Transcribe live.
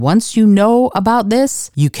Once you know about this,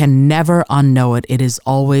 you can never unknow it. It is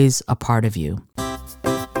always a part of you.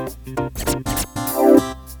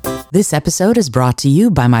 This episode is brought to you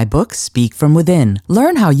by my book, Speak From Within.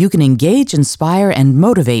 Learn how you can engage, inspire, and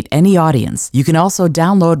motivate any audience. You can also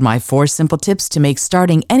download my 4 simple tips to make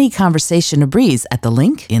starting any conversation a breeze at the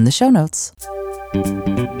link in the show notes.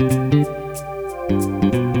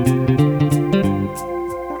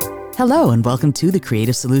 Hello and welcome to the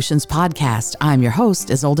Creative Solutions Podcast. I'm your host,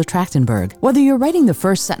 Isolde Trachtenberg. Whether you're writing the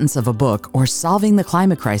first sentence of a book or solving the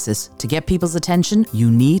climate crisis, to get people's attention, you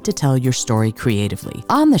need to tell your story creatively.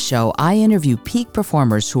 On the show, I interview peak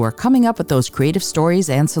performers who are coming up with those creative stories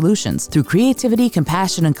and solutions. Through creativity,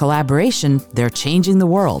 compassion, and collaboration, they're changing the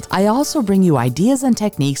world. I also bring you ideas and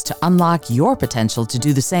techniques to unlock your potential to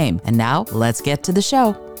do the same. And now, let's get to the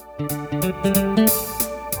show.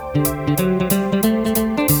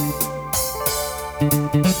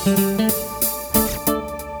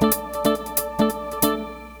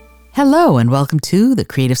 Hello and welcome to the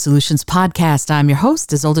Creative Solutions Podcast. I'm your host,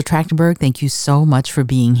 Isolde Trachtenberg. Thank you so much for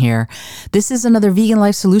being here. This is another Vegan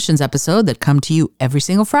Life Solutions episode that come to you every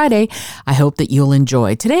single Friday. I hope that you'll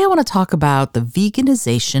enjoy. Today I want to talk about the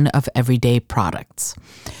veganization of everyday products.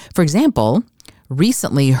 For example,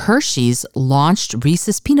 recently Hershey's launched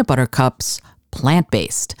Reese's Peanut Butter Cups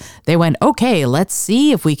plant-based. They went, okay, let's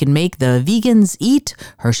see if we can make the vegans eat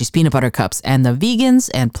Hershey's Peanut Butter Cups. And the vegans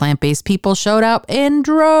and plant-based people showed up in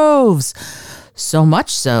droves. So much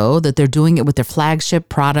so that they're doing it with their flagship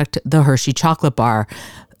product, the Hershey Chocolate Bar.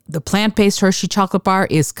 The plant-based Hershey Chocolate Bar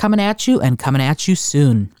is coming at you and coming at you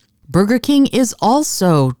soon. Burger King is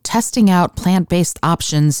also testing out plant-based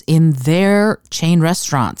options in their chain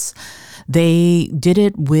restaurants. They did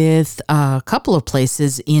it with a couple of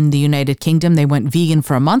places in the United Kingdom. They went vegan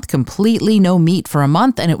for a month, completely no meat for a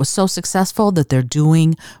month, and it was so successful that they're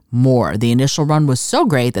doing more. The initial run was so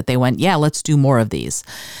great that they went, yeah, let's do more of these.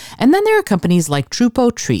 And then there are companies like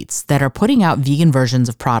Trupo Treats that are putting out vegan versions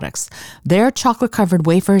of products. Their chocolate-covered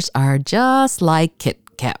wafers are just like Kit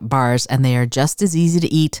Kat bars, and they are just as easy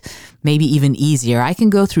to eat, maybe even easier. I can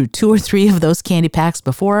go through 2 or 3 of those candy packs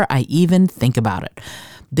before I even think about it.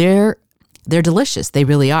 They're delicious. They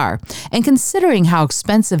really are. And considering how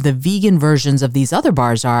expensive the vegan versions of these other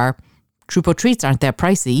bars are, Trupo Treats aren't that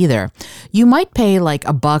pricey either. You might pay like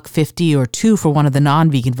 $1.50 or $2 for one of the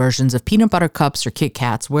non-vegan versions of peanut butter cups or Kit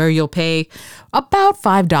Kats, where you'll pay about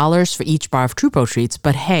 $5 for each bar of Trupo Treats.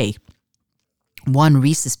 But hey, one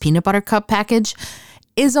Reese's Peanut Butter Cup package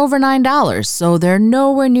is over $9, so they're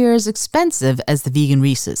nowhere near as expensive as the vegan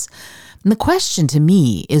Reese's. And the question to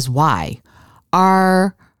me is why?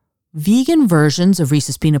 Are vegan versions of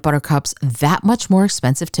Reese's Peanut Butter Cups that much more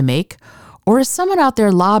expensive to make? Or is someone out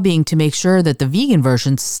there lobbying to make sure that the vegan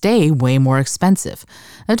versions stay way more expensive?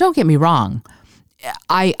 Now, don't get me wrong.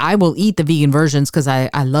 I will eat the vegan versions because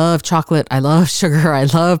I love chocolate, I love sugar, I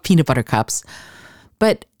love peanut butter cups.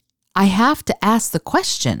 But I have to ask the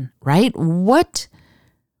question, right? What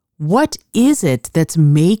is it that's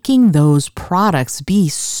making those products be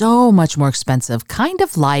so much more expensive? Kind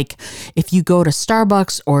of like if you go to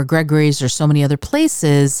Starbucks or Gregory's or so many other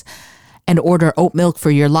places and order oat milk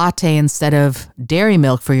for your latte instead of dairy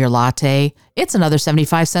milk for your latte, it's another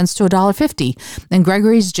 75 cents to $1.50. And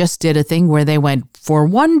Gregory's just did a thing where they went, for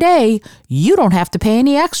one day, you don't have to pay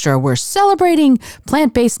any extra. We're celebrating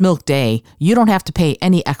Plant-Based Milk Day. You don't have to pay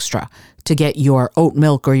any extra to get your oat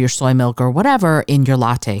milk or your soy milk or whatever in your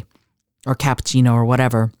latte or cappuccino or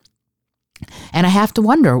whatever. And I have to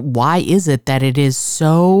wonder, why is it that it is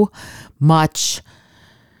so much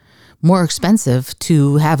more expensive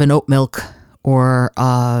to have an oat milk or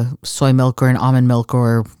soy milk or an almond milk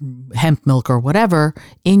or hemp milk or whatever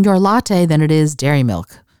in your latte than it is dairy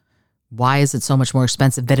milk? Why is it so much more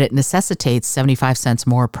expensive that it necessitates 75 cents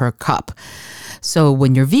more per cup? So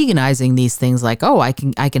when you're veganizing these things like, oh, I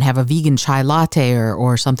can have a vegan chai latte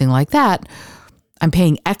or something like that, I'm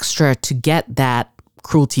paying extra to get that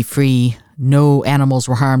cruelty-free, no animals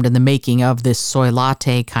were harmed in the making of this soy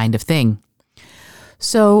latte kind of thing.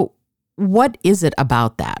 So what is it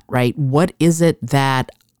about that, right? What is it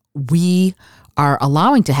that we are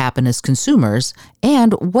allowing to happen as consumers?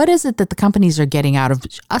 And what is it that the companies are getting out of,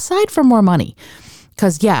 aside from more money?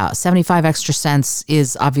 Because, yeah, 75 extra cents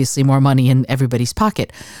is obviously more money in everybody's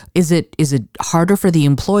pocket. Is it harder for the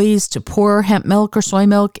employees to pour hemp milk or soy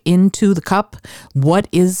milk into the cup? What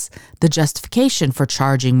is the justification for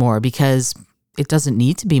charging more? Because it doesn't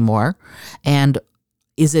need to be more. And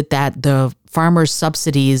is it that the farmers'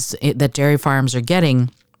 subsidies that dairy farms are getting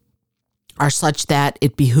are such that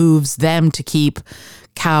it behooves them to keep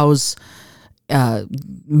cows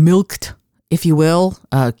milked, if you will,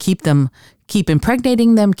 keep them keep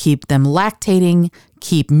impregnating them, keep them lactating,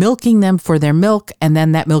 keep milking them for their milk, and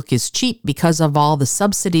then that milk is cheap because of all the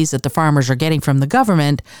subsidies that the farmers are getting from the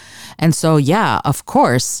government. And so, yeah, of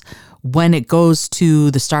course, when it goes to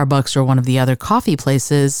the Starbucks or one of the other coffee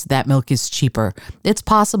places, that milk is cheaper. It's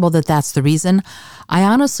possible that that's the reason. I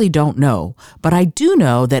honestly don't know, but I do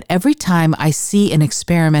know that every time I see an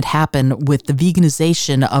experiment happen with the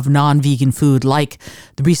veganization of non-vegan food, like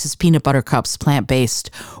the Reese's Peanut Butter Cups, plant-based,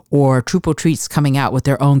 or Trupo Treats coming out with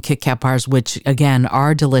their own Kit Kat bars, which again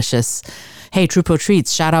are delicious. Hey, Trupo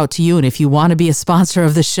Treats, shout out to you. And if you want to be a sponsor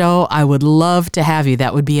of the show, I would love to have you.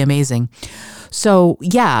 That would be amazing. So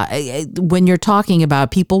yeah, when you're talking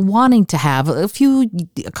about people wanting to have a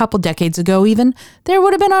couple decades ago even, there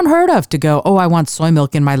would have been unheard of to go, oh, I want soy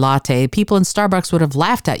milk in my latte. People in Starbucks would have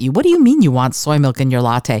laughed at you. What do you mean you want soy milk in your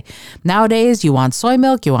latte? Nowadays, you want soy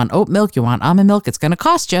milk, you want oat milk, you want almond milk. It's going to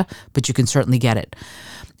cost you, but you can certainly get it.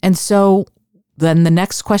 And so then the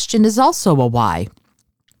next question is also a why.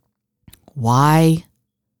 Why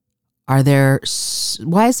is there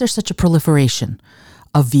such a proliferation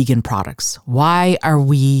of vegan products? Why are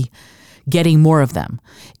we getting more of them?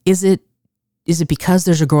 Is it because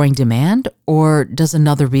there's a growing demand, or does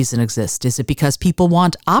another reason exist? Is it because people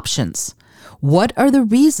want options? What are the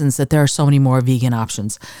reasons that there are so many more vegan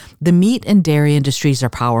options? The meat and dairy industries are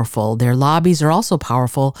powerful. Their lobbies are also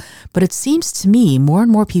powerful, but it seems to me more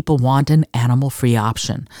and more people want an animal-free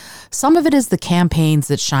option. Some of it is the campaigns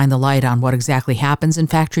that shine the light on what exactly happens in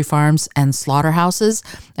factory farms and slaughterhouses.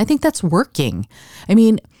 I think that's working. I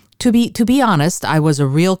mean, to be honest, I was a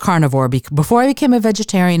real carnivore before I became a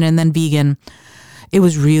vegetarian and then vegan. It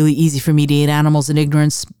was really easy for me to eat animals in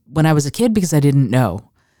ignorance when I was a kid because I didn't know.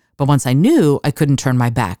 But once I knew, I couldn't turn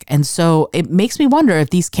my back. And so it makes me wonder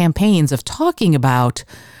if these campaigns of talking about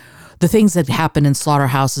the things that happen in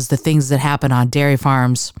slaughterhouses, the things that happen on dairy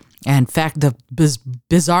farms, and the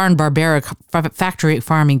bizarre and barbaric factory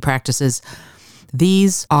farming practices,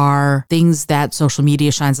 these are things that social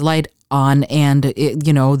media shines a light on. And,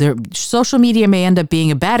 social media may end up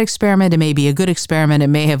being a bad experiment. It may be a good experiment. It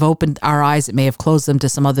may have opened our eyes. It may have closed them to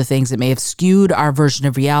some other things. It may have skewed our version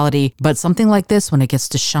of reality. But something like this, when it gets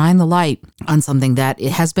to shine the light on something that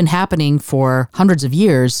it has been happening for hundreds of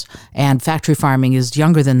years, and factory farming is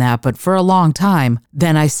younger than that, but for a long time,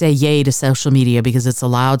 then I say yay to social media, because it's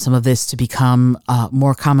allowed some of this to become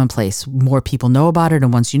more commonplace. More people know about it.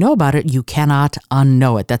 And once you know about it, you cannot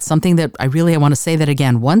unknow it. That's something that I want to say that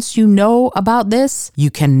again. Once you know about this, you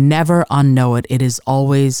can never unknow it. It is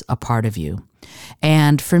always a part of you.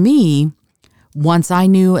 And for me, once I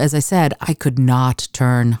knew, as I said, I could not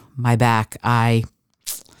turn my back. That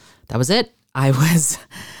was it. I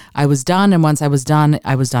was done. And once I was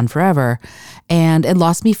done forever. And it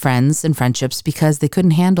lost me friends and friendships because they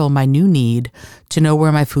couldn't handle my new need to know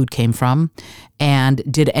where my food came from. And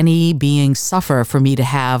did any being suffer for me to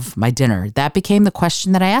have my dinner? That became the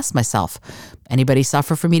question that I asked myself. Anybody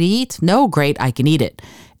suffer for me to eat? No, great, I can eat it.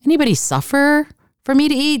 Anybody suffer for me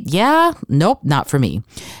to eat? Yeah, nope, not for me.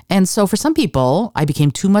 And so for some people, I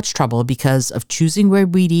became too much trouble because of choosing where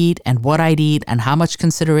we'd eat and what I'd eat and how much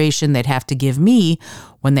consideration they'd have to give me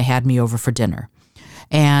when they had me over for dinner.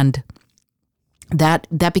 And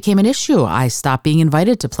that became an issue. I stopped being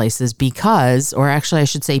invited to places because, or actually I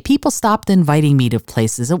should say, people stopped inviting me to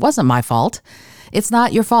places. It wasn't my fault. It's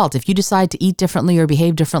not your fault. If you decide to eat differently or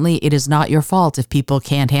behave differently, it is not your fault if people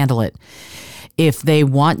can't handle it. If they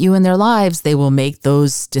want you in their lives, they will make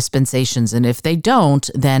those dispensations. And if they don't,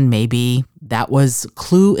 then maybe that was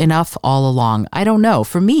clue enough all along. I don't know.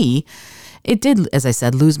 For me, it did, as I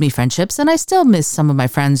said, lose me friendships. And I still miss some of my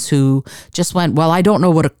friends who just went, well, I don't know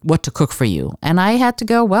what to cook for you. And I had to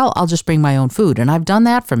go, well, I'll just bring my own food. And I've done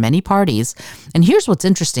that for many parties. And here's what's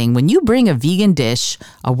interesting. When you bring a vegan dish,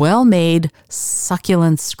 a well-made,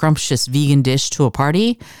 succulent, scrumptious vegan dish to a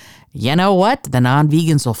party, you know what? The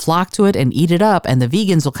non-vegans will flock to it and eat it up. And the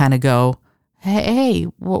vegans will kind of go, hey,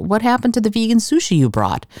 what happened to the vegan sushi you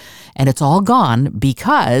brought? And it's all gone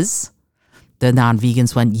because the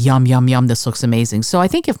non-vegans went, yum, yum, yum, this looks amazing. So I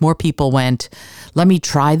think if more people went, let me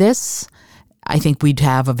try this, I think we'd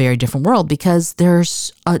have a very different world, because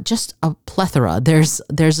there's just a plethora. There's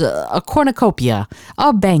a cornucopia,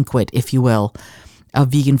 a banquet, if you will, of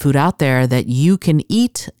vegan food out there that you can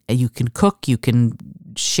eat, you can cook, you can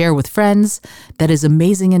share with friends, that is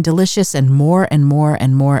amazing and delicious, and more and more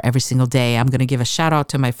and more every single day. I'm going to give a shout out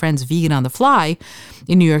to my friends Vegan on the Fly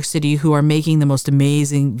in New York City, who are making the most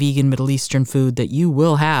amazing vegan Middle Eastern food that you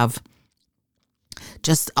will have.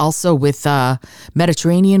 Just also with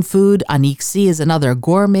Mediterranean food, Aniksi is another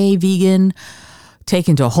gourmet vegan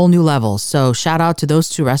taken to a whole new level. So shout out to those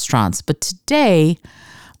two restaurants. But today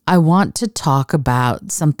I want to talk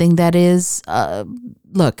about something that is,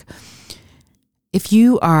 look, if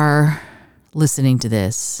you are listening to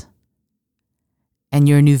this and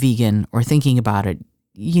you're a new vegan or thinking about it,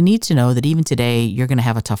 you need to know that even today you're going to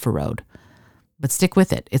have a tougher road. But stick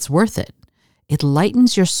with it. It's worth it. It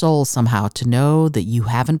lightens your soul somehow to know that you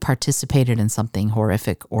haven't participated in something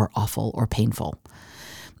horrific or awful or painful.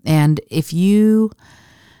 And if you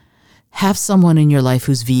have someone in your life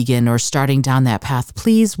who's vegan or starting down that path,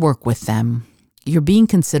 please work with them. You're being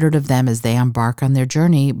considerate of them as they embark on their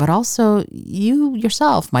journey, but also you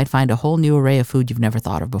yourself might find a whole new array of food you've never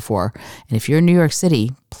thought of before. And if you're in New York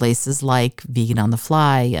City, places like Vegan on the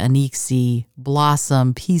Fly, Anixi,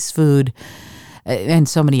 Blossom, Peace Food, and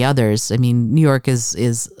so many others. I mean, New York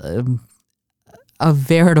is a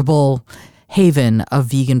veritable haven of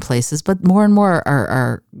vegan places, but more and more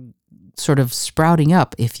are sort of sprouting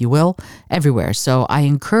up, if you will, everywhere. So I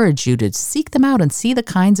encourage you to seek them out and see the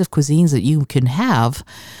kinds of cuisines that you can have,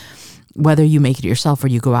 whether you make it yourself or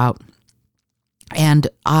you go out. And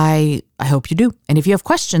I hope you do. And if you have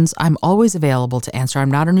questions, I'm always available to answer.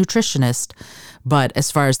 I'm not a nutritionist, but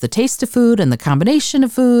as far as the taste of food and the combination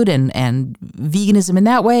of food and veganism in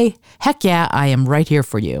that way, heck yeah, I am right here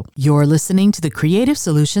for you. You're listening to the Creative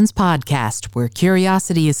Solutions Podcast, where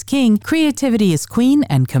curiosity is king, creativity is queen,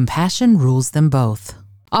 and compassion rules them both.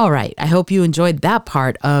 All right, I hope you enjoyed that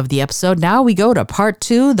part of the episode. Now we go to part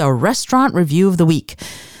 2, the restaurant review of the week.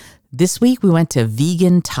 This week, we went to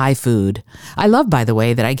vegan Thai food. I love, by the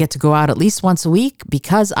way, that I get to go out at least once a week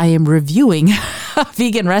because I am reviewing a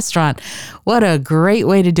vegan restaurant. What a great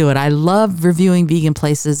way to do it. I love reviewing vegan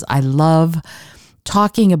places. I love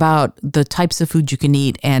talking about the types of food you can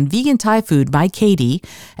eat. And vegan Thai food by Katie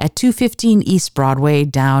at 215 East Broadway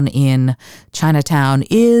down in Chinatown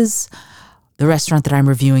is the restaurant that I'm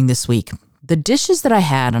reviewing this week. The dishes that I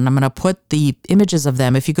had, and I'm going to put the images of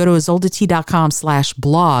them. If you go to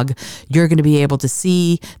izoldat.com/blog, you're going to be able to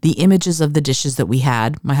see the images of the dishes that we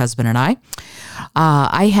had, my husband and I.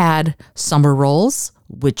 I had summer rolls,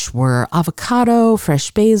 which were avocado,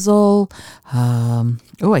 fresh basil,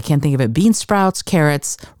 I can't think of it, bean sprouts,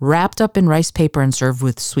 carrots, wrapped up in rice paper and served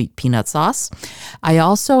with sweet peanut sauce. I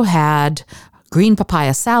also had green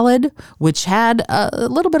papaya salad, which had a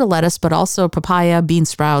little bit of lettuce, but also papaya, bean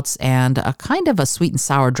sprouts, and a kind of a sweet and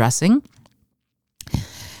sour dressing.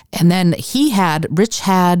 And then Rich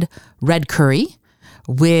had red curry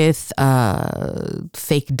with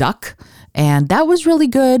fake duck, and that was really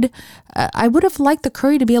good. I would have liked the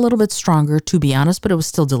curry to be a little bit stronger, to be honest, but it was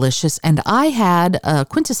still delicious. And I had a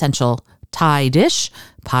quintessential Thai dish,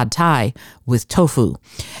 pad Thai with tofu.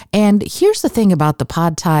 And here's the thing about the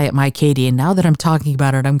pad Thai at My Katie, and now that I'm talking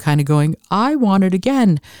about it, I'm kind of going, I want it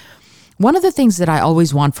again. One of the things that I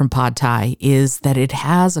always want from pad Thai is that it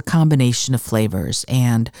has a combination of flavors.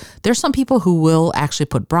 And there's some people who will actually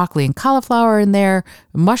put broccoli and cauliflower in there,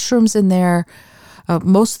 mushrooms in there.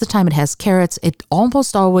 Most of the time it has carrots. It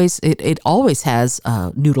always has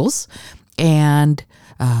noodles and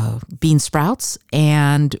bean sprouts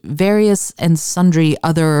and various and sundry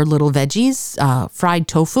other little veggies, fried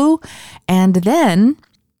tofu. And then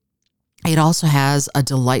it also has a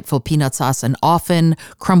delightful peanut sauce and often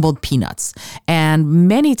crumbled peanuts. And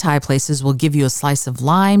many Thai places will give you a slice of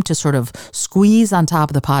lime to sort of squeeze on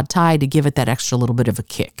top of the pad Thai to give it that extra little bit of a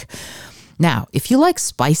kick. Now, if you like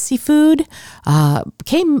spicy food,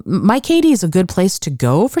 My Katie is a good place to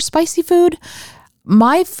go for spicy food.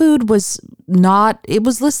 My food was not, it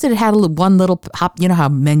was listed, it had one little hot, you know how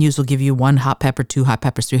menus will give you 1 hot pepper, 2 hot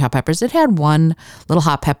peppers, 3 hot peppers. It had 1 little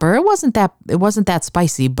hot pepper. It wasn't that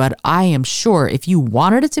spicy, but I am sure if you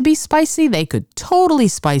wanted it to be spicy, they could totally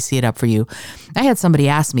spicy it up for you. I had somebody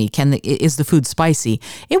ask me, is the food spicy?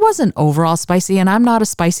 It wasn't overall spicy, and I'm not a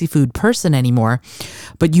spicy food person anymore,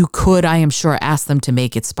 but you could, I am sure, ask them to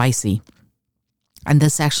make it spicy. And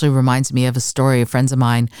this actually reminds me of a story. Of friends of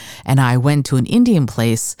mine and I went to an Indian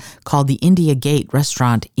place called the India Gate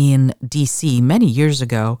restaurant in DC many years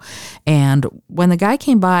ago. And when the guy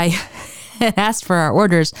came by and asked for our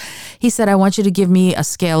orders, he said, I want you to give me a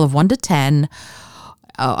scale of 1 to 10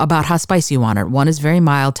 about how spicy you want it. 1 is very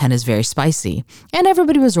mild, 10 is very spicy. And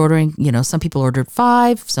everybody was ordering, some people ordered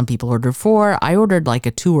 5, some people ordered 4. I ordered like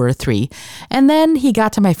a 2 or a 3. And then he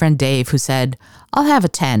got to my friend Dave, who said, I'll have a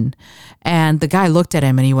 10. And the guy looked at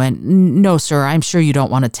him and he went, no, sir, I'm sure you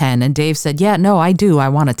don't want a 10. And Dave said, yeah, no, I do. I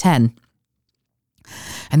want a 10.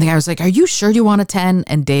 And the guy was like, are you sure you want a 10?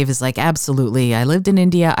 And Dave is like, absolutely. I lived in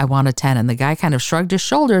India. I want a 10. And the guy kind of shrugged his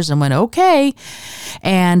shoulders and went, okay.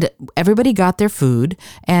 And everybody got their food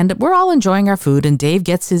and we're all enjoying our food. And Dave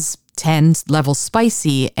gets his 10 level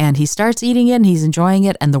spicy, and he starts eating it and he's enjoying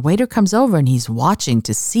it. And the waiter comes over and he's watching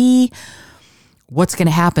to see what's going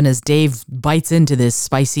to happen as Dave bites into this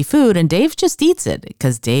spicy food. And Dave just eats it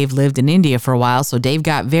because Dave lived in India for a while. So Dave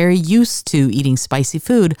got very used to eating spicy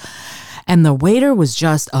food. And the waiter was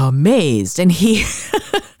just amazed. And he,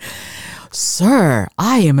 "Sir,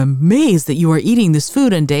 I am amazed that you are eating this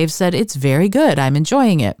food." And Dave said, "It's very good. I'm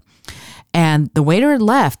enjoying it." And the waiter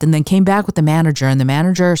left and then came back with the manager. And the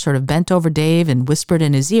manager sort of bent over Dave and whispered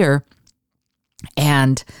in his ear.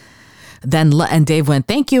 And Dave went,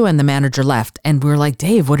 "Thank you." And the manager left. And we were like,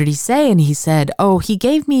 "Dave, what did he say?" And he said, "Oh, he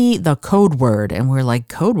gave me the code word." And we're like,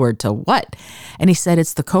 "Code word to what?" And he said,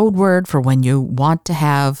 "It's the code word for when you want to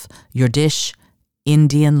have your dish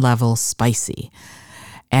Indian level spicy."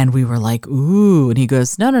 And we were like, "Ooh." And he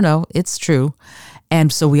goes, No, it's true."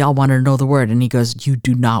 And so we all wanted to know the word. And he goes, "You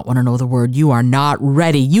do not want to know the word. You are not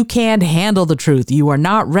ready. You can't handle the truth. You are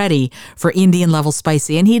not ready for Indian level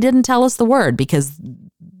spicy." And he didn't tell us the word because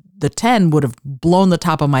the 10 would have blown the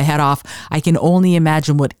top of my head off. I can only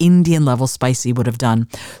imagine what Indian level spicy would have done.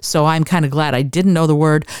 So I'm kind of glad I didn't know the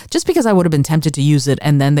word, just because I would have been tempted to use it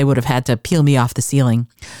and then they would have had to peel me off the ceiling.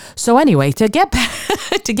 So anyway, to get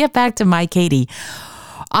back to my Katie,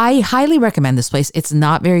 I highly recommend this place. It's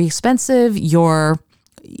not very expensive.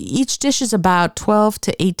 Each dish is about $12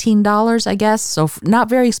 to $18, I guess. So not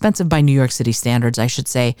very expensive by New York City standards, I should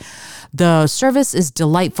say. The service is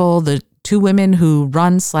delightful. The two women who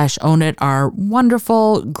run/own it are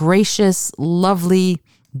wonderful, gracious, lovely,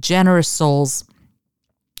 generous souls.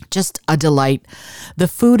 Just a delight. The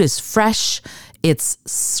food is fresh. It's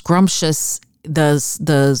scrumptious.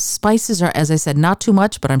 The spices are, as I said, not too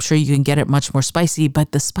much, but I'm sure you can get it much more spicy.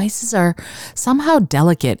 But the spices are somehow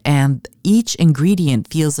delicate, and each ingredient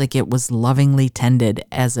feels like it was lovingly tended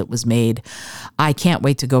as it was made. I can't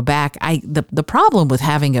wait to go back. The problem with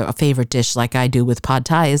having a favorite dish like I do with pad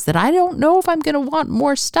thai is that I don't know if I'm going to want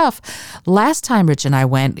more stuff. Last time Rich and I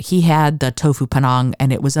went, he had the tofu panang,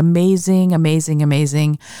 and it was amazing, amazing,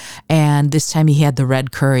 amazing. And this time he had the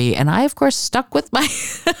red curry, and I, of course, stuck with my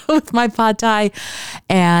with my pad thai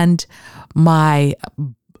and my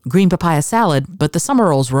green papaya salad, but the summer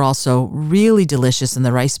rolls were also really delicious, and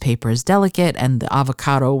the rice paper is delicate, and the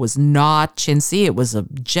avocado was not chintzy. It was a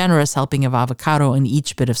generous helping of avocado in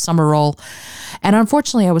each bit of summer roll. And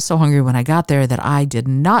unfortunately, I was so hungry when I got there that I did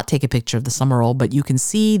not take a picture of the summer roll, but you can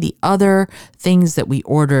see the other things that we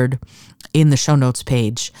ordered in the show notes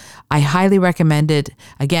page. I highly recommend it.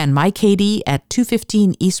 Again, My Katie at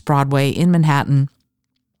 215 East Broadway in Manhattan.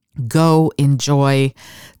 Go enjoy,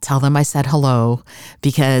 tell them I said hello,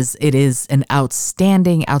 because it is an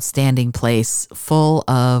outstanding, outstanding place full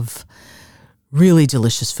of really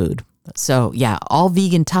delicious food. So yeah, all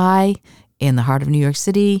vegan Thai in the heart of New York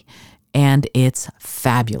City, and it's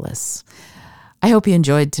fabulous. I hope you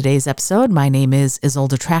enjoyed today's episode. My name is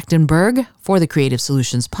Isolde Trachtenberg for the Creative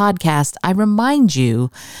Solutions Podcast. I remind you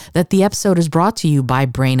that the episode is brought to you by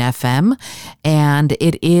Brain FM, and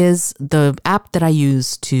it is the app that I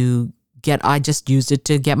use I just used it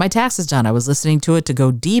to get my taxes done. I was listening to it to go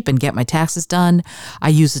deep and get my taxes done. I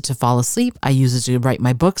use it to fall asleep. I use it to write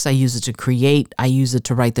my books. I use it to create. I use it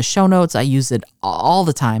to write the show notes. I use it all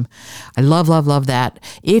the time. I love, love, love that.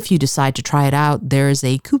 If you decide to try it out, there is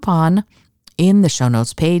a coupon in the show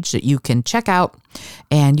notes page that you can check out,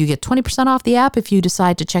 and you get 20% off the app if you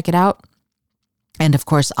decide to check it out. And of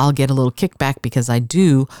course, I'll get a little kickback because I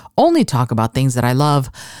do only talk about things that I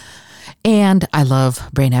love, and I love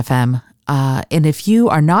Brain FM. And if you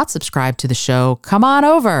are not subscribed to the show, come on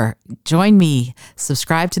over, join me,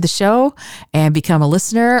 subscribe to the show, and become a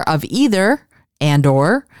listener of either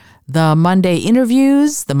or the Monday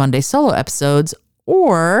interviews, the Monday solo episodes,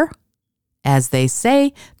 or, as they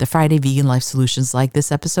say, the Friday Vegan Life Solutions like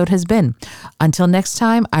this episode has been. Until next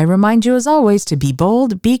time, I remind you as always to be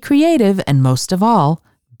bold, be creative, and most of all,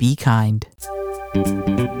 be kind.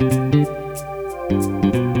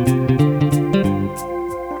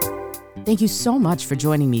 Thank you so much for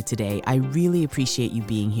joining me today. I really appreciate you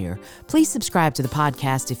being here. Please subscribe to the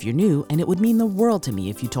podcast if you're new, and it would mean the world to me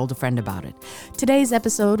if you told a friend about it. Today's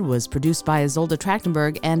episode was produced by Isolde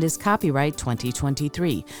Trachtenberg and is copyright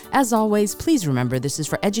 2023. As always, please remember this is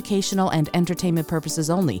for educational and entertainment purposes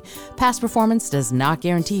only. Past performance does not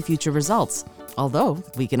guarantee future results, although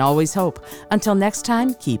we can always hope. Until next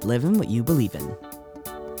time, keep living what you believe in.